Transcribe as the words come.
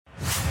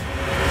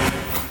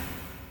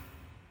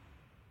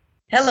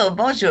Hello,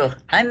 bonjour.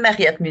 I'm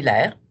Mariette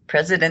Muller,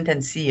 President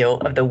and CEO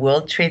of the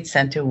World Trade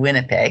Center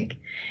Winnipeg.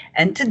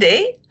 And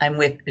today I'm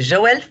with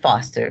Joël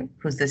Foster,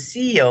 who's the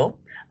CEO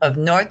of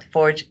North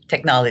Forge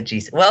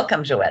Technologies.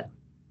 Welcome, Joël.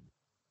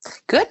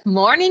 Good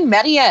morning,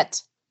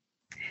 Mariette.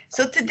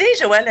 So today,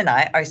 Joël and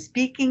I are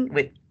speaking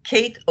with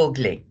Kate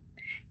Ogley.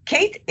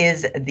 Kate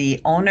is the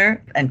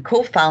owner and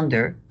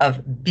co-founder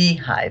of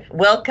Beehive.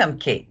 Welcome,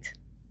 Kate.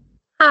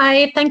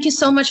 Hi, thank you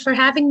so much for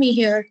having me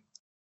here.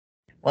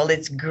 Well,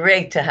 it's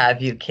great to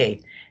have you,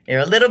 Kate.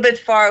 You're a little bit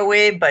far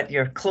away, but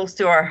you're close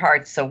to our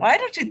hearts. So why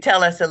don't you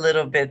tell us a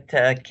little bit,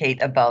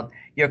 Kate, about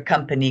your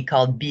company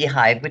called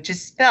Beehive, which is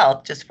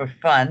spelled, just for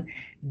fun,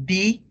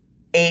 Bhyve.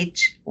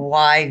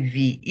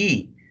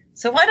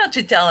 So why don't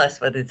you tell us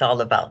what it's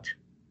all about?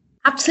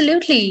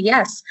 Absolutely,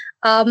 yes.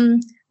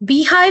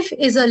 Beehive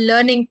is a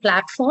learning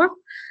platform.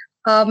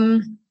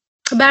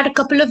 About a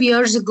couple of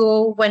years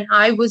ago, when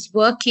I was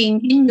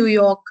working in New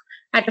York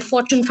at a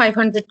Fortune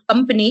 500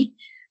 company,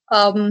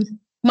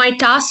 my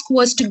task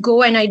was to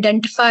go and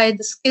identify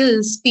the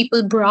skills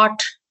people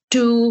brought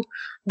to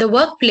the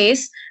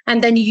workplace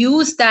and then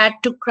use that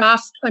to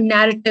craft a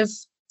narrative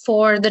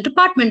for the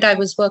department I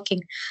was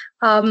working.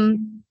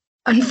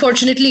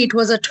 Unfortunately, it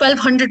was a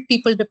 1,200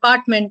 people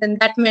department, and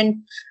that meant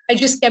I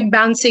just kept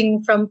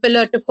bouncing from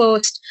pillar to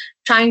post,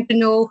 trying to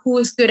know who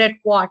is good at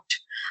what.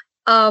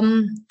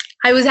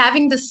 I was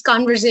having this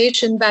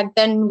conversation back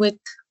then with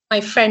my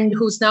friend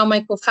who's now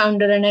my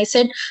co-founder, and I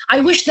said,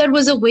 I wish there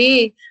was a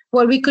way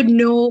where we could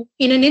know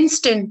in an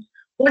instant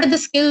what are the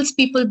skills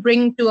people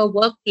bring to a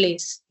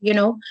workplace.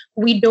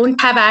 We don't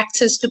have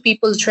access to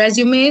people's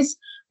resumes.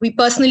 We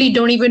personally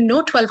don't even know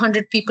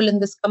 1,200 people in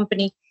this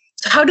company.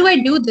 So how do I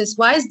do this?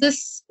 Why is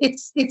this?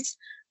 It's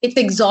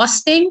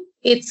exhausting.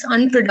 It's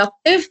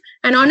unproductive,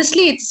 and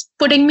honestly, it's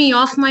putting me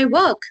off my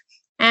work.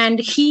 And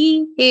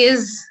he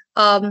is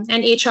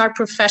an HR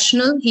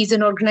professional. He's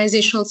an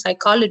organizational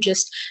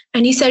psychologist.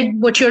 And he said,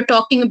 what you're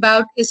talking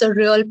about is a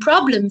real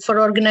problem for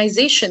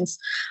organizations.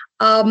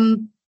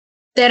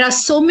 There are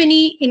so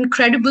many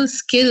incredible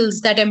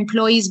skills that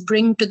employees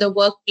bring to the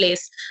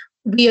workplace.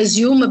 We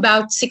assume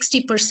about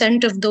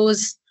 60% of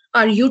those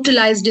are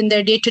utilized in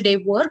their day-to-day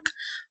work,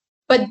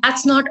 but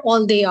that's not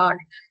all they are.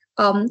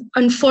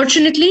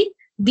 Unfortunately,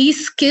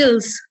 these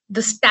skills,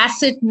 the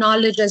tacit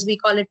knowledge, as we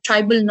call it,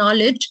 tribal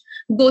knowledge,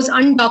 goes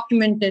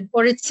undocumented,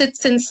 or it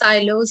sits in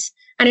silos,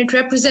 and it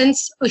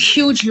represents a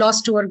huge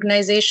loss to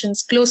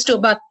organizations, close to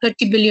about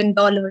 $30 billion.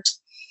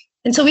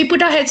 And so we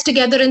put our heads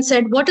together and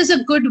said, what is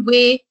a good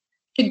way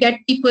to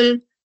get people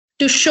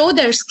to show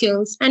their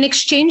skills and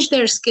exchange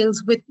their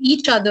skills with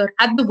each other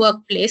at the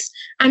workplace?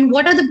 And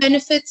what are the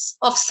benefits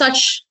of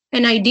such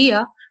an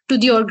idea to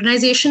the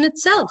organization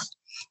itself?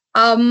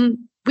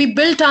 We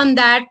built on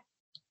that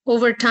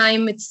over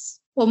time. It's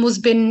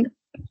almost been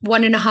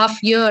 1.5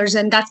 years,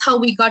 and that's how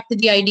we got to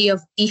the idea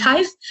of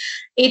Beehive.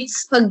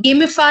 It's a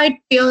gamified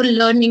peer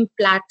learning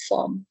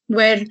platform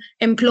where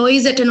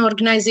employees at an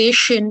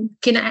organization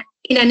can,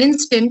 in an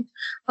instant,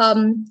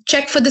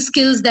 check for the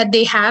skills that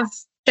they have,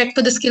 check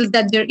for the skills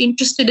that they're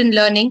interested in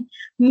learning,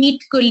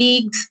 meet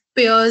colleagues,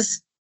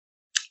 peers,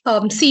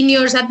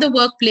 seniors at the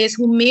workplace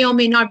who may or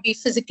may not be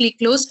physically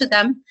close to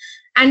them,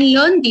 and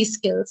learn these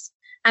skills.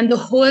 And the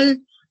whole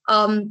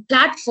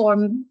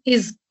platform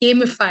is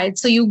gamified.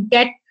 So you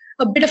get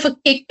a bit of a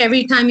kick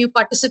every time you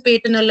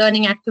participate in a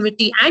learning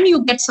activity, and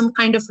you get some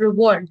kind of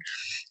reward.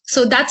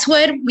 So that's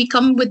where we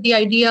come with the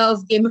idea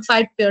of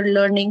gamified peer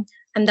learning,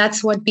 and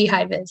that's what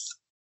Beehive is.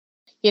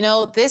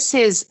 This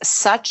is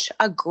such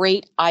a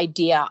great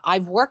idea.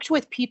 I've worked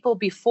with people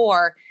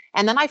before,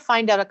 and then I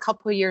find out a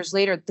couple of years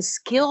later the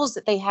skills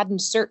that they had in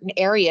certain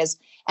areas,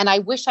 and I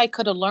wish I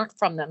could have learned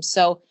from them.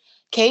 So,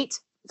 Kate,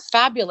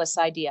 fabulous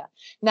idea.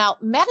 Now,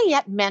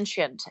 Mariette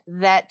mentioned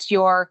that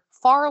you're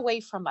far away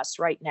from us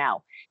right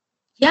now.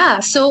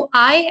 Yeah, so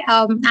I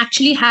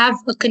actually have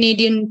a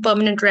Canadian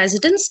permanent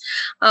residence.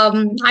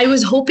 I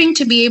was hoping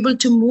to be able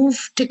to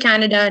move to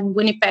Canada and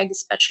Winnipeg,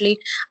 especially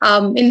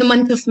in the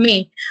month of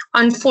May.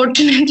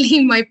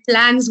 Unfortunately, my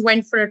plans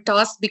went for a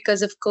toss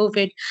because of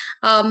COVID.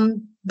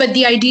 But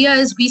the idea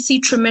is we see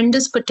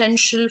tremendous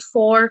potential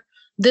for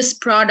this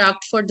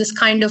product, for this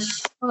kind of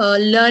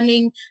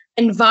learning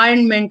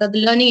environment or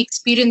the learning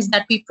experience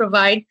that we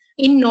provide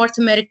in North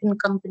American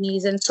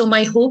companies. And so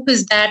my hope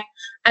is that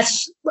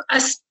as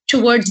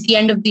towards the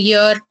end of the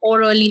year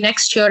or early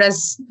next year,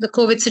 as the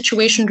COVID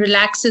situation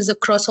relaxes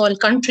across all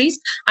countries,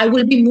 I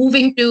will be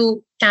moving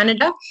to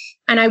Canada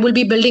and I will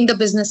be building the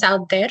business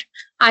out there.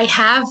 I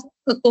have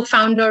a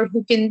co-founder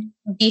who can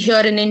be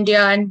here in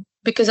India, and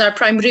because our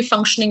primary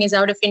functioning is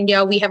out of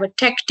India, we have a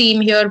tech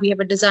team here, we have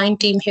a design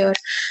team here.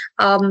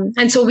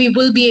 And so we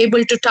will be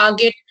able to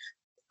target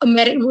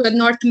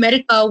North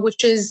America,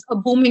 which is a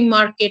booming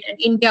market, and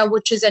India,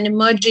 which is an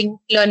emerging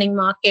learning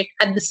market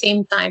at the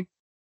same time.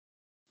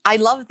 I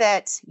love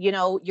that,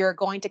 you're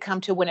going to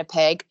come to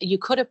Winnipeg. You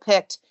could have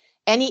picked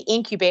any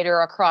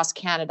incubator across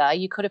Canada.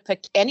 You could have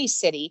picked any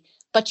city,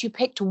 but you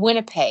picked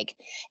Winnipeg.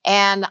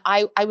 And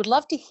I would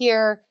love to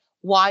hear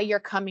why you're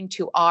coming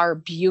to our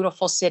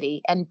beautiful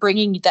city and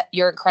bringing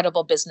your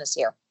incredible business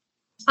here?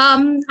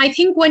 I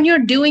think when you're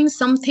doing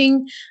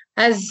something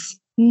as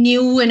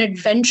new and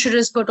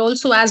adventurous, but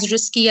also as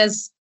risky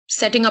as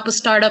setting up a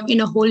startup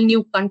in a whole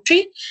new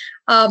country,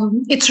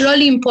 it's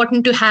really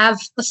important to have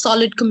a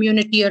solid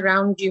community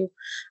around you.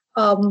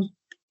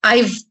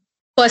 I've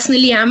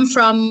personally am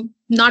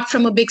not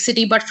from a big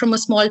city, but from a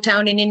small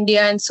town in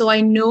India. And so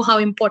I know how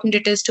important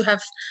it is to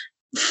have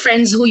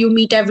friends who you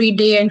meet every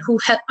day and who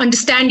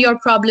understand your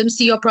problems,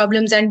 see your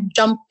problems, and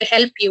jump to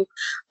help you.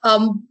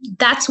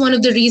 That's one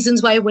of the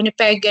reasons why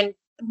Winnipeg and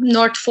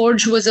North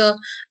Forge the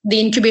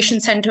incubation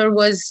center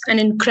was an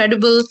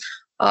incredible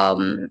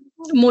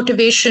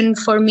motivation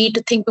for me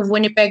to think of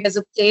Winnipeg as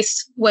a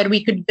place where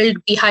we could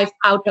build Beehive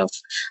out of.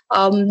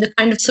 The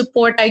kind of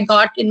support I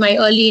got in my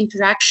early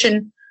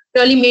interaction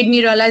really made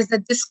me realize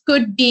that this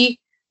could be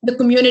the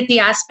community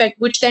aspect,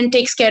 which then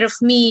takes care of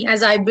me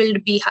as I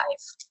build Beehive.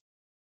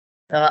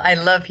 I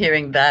love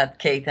hearing that,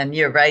 Kate, and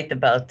you're right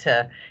about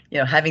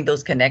having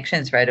those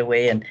connections right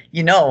away. And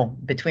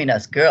between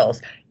us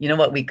girls,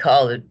 what we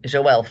call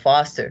Joelle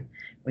Foster.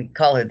 We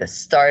call her the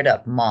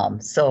startup mom.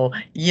 So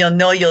you'll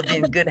be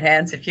in good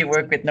hands if you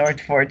work with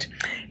North Forge.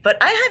 But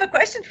I have a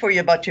question for you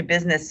about your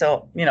business.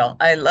 So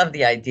I love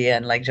the idea,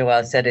 and like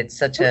Joelle said, it's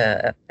such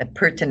a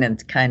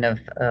pertinent kind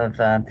of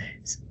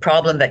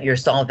problem that you're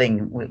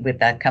solving with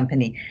that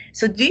company.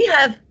 So do you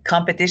have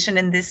competition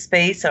in this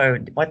space, or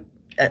what?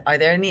 Are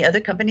there any other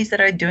companies that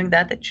are doing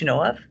that you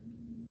know of?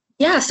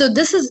 Yeah, so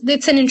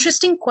it's an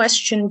interesting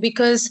question,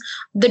 because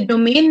the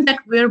domain that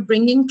we're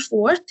bringing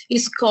forth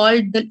is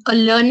called a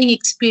learning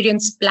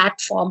experience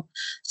platform.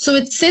 So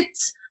it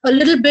sits a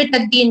little bit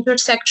at the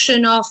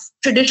intersection of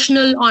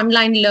traditional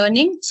online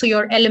learning, so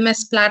your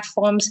LMS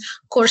platforms,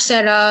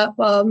 Coursera,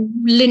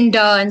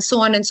 Lynda, and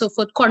so on and so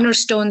forth.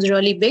 Cornerstone's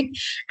really big.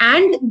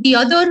 And the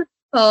other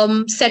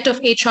set of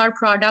HR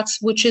products,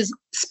 which is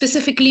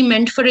specifically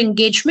meant for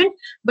engagement,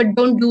 but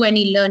don't do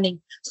any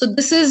learning. So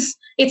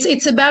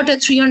it's about a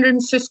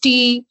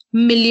 $350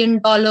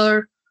 million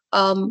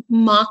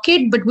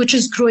market, but which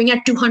is growing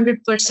at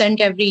 200%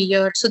 every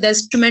year. So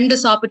there's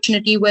tremendous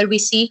opportunity where we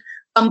see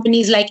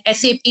companies like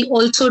SAP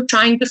also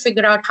trying to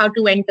figure out how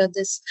to enter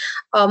this.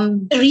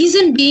 The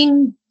reason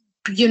being,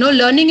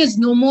 learning is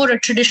no more a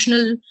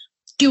traditional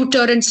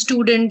tutor and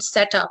student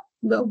setup.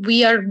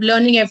 We are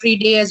learning every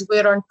day as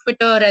we're on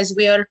Twitter, as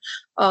we are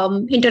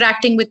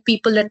interacting with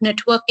people at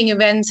networking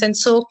events. And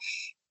so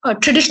a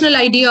traditional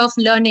idea of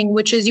learning,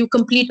 which is you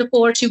complete a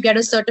course, you get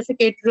a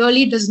certificate,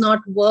 really does not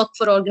work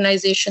for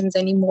organizations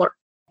anymore.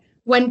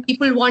 When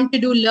people want to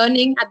do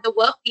learning at the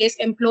workplace,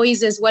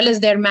 employees as well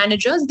as their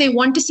managers, they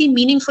want to see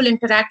meaningful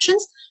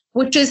interactions,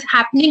 which is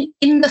happening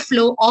in the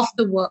flow of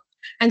the work.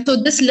 And so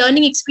this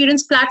learning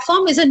experience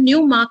platform is a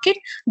new market.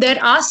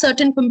 There are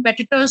certain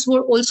competitors who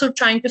are also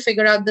trying to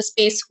figure out the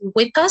space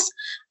with us,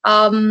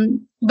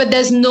 but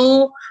there's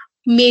no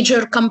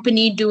major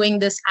company doing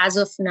this as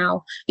of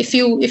now. If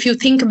you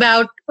think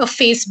about a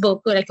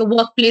Facebook, or like a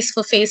workplace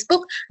for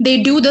Facebook,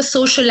 they do the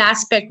social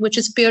aspect, which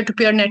is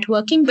peer-to-peer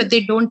networking, but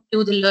they don't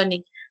do the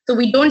learning. So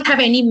we don't have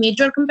any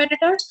major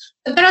competitors,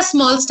 but there are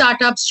small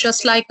startups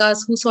just like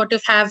us who sort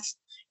of have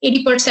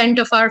 80%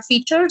 of our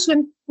features,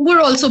 and we're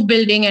also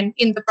building and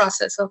in the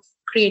process of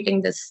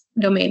creating this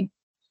domain.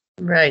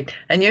 Right.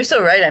 And you're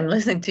so right. I'm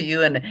listening to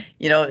you, and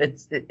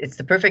it's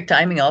the perfect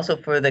timing also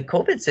for the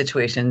COVID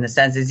situation, in the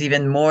sense there's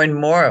even more and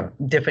more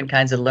different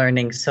kinds of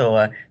learning.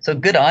 So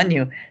good on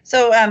you.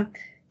 So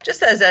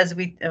just as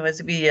we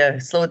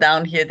slow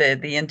down here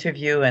the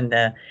interview, and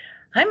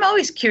I'm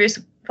always curious,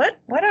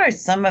 what are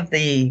some of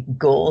the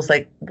goals?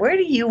 Like, where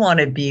do you want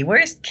to be?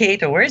 Where's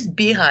Kate, or where's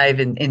Beehive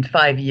in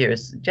 5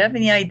 years? Do you have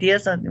any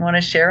ideas you want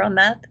to share on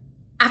that?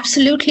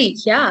 Absolutely,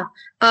 yeah.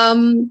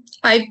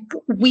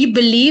 We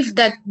believe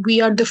that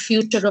we are the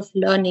future of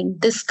learning.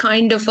 This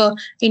kind of a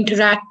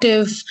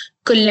interactive,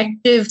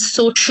 collective,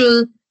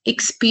 social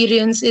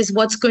experience is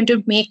what's going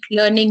to make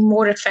learning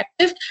more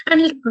effective.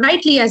 And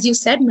rightly, as you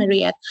said,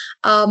 Mariette,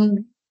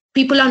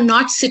 people are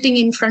not sitting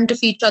in front of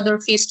each other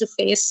face to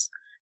face.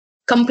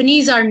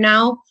 Companies are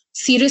now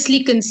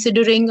seriously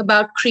considering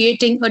about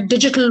creating a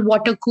digital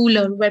water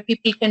cooler where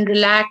people can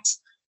relax,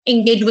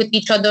 engage with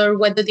each other,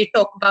 whether they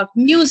talk about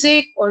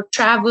music or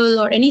travel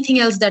or anything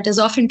else that is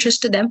of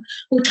interest to them,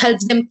 which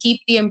helps them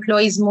keep the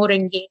employees more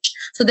engaged.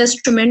 So there's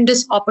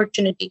tremendous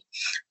opportunity.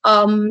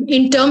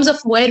 In terms of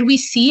where we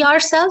see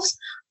ourselves,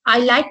 I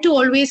like to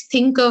always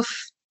think of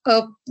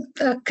a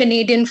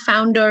Canadian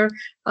founder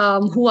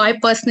who I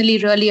personally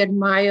really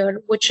admire,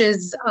 which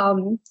is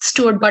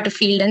Stuart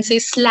Butterfield, and say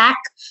Slack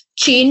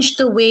changed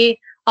the way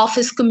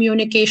office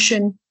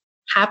communication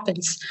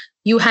happens.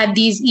 You had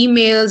these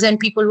emails and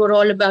people were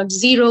all about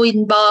zero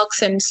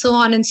inbox and so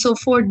on and so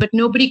forth, but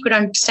nobody could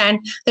understand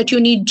that you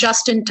need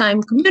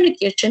just-in-time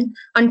communication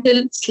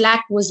until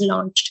Slack was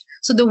launched.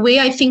 So the way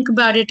I think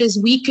about it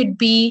is we could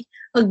be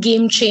a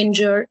game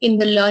changer in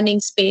the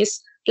learning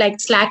space,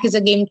 like Slack is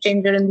a game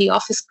changer in the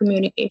office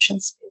communication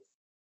space.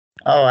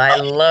 Oh, I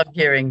love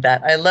hearing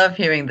that. I love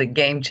hearing the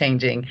game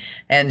changing.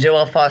 And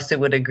Joel Foster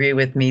would agree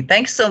with me.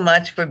 Thanks so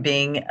much for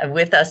being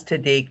with us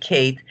today,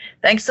 Kate.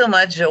 Thanks so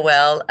much,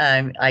 Joel.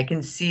 I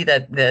can see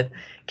that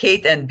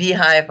Kate and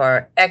Beehive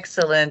are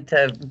excellent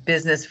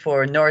business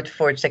for North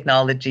Forge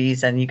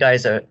Technologies, and you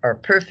guys are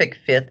perfect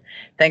fit.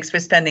 Thanks for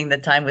spending the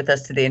time with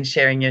us today and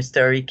sharing your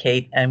story,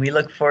 Kate. And we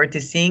look forward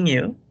to seeing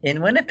you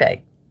in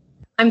Winnipeg.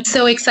 I'm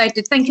so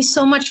excited. Thank you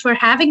so much for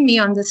having me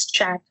on this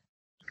chat.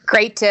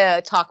 Great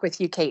to talk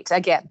with you, Kate,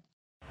 again.